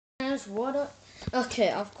guys, what up? Okay,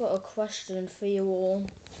 I've got a question for you all.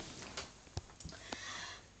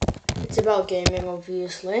 It's about gaming,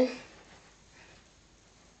 obviously.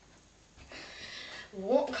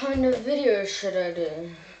 What kind of videos should I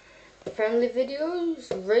do? Family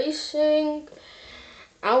videos, racing,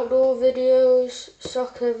 outdoor videos,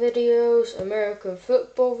 soccer videos, American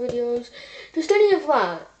football videos, just any of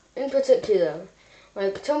that in particular.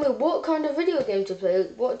 Like, tell me what kind of video game to play,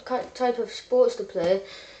 what type of sports to play,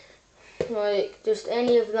 like, just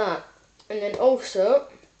any of that. And then also,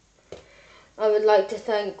 I would like to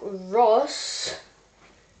thank Ross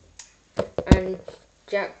and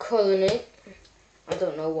Jack Colony. I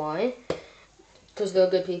don't know why, because they're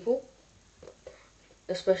good people,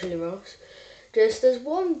 especially Ross. Just there's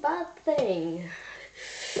one bad thing.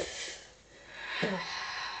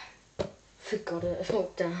 Forgot it. Oh,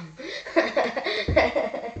 damn.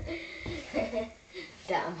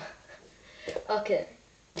 Damn. Okay.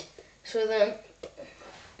 So then,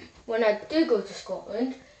 when I do go to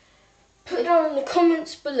Scotland, put down in the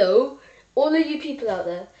comments below, all of you people out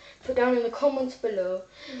there, put down in the comments below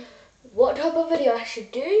what type of video I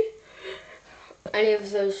should do. Any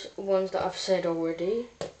of those ones that I've said already,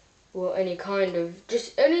 or any kind of,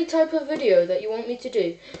 just any type of video that you want me to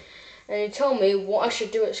do. And you tell me what I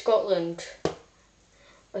should do at Scotland.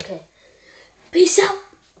 Okay. Peace out,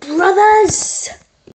 brothers!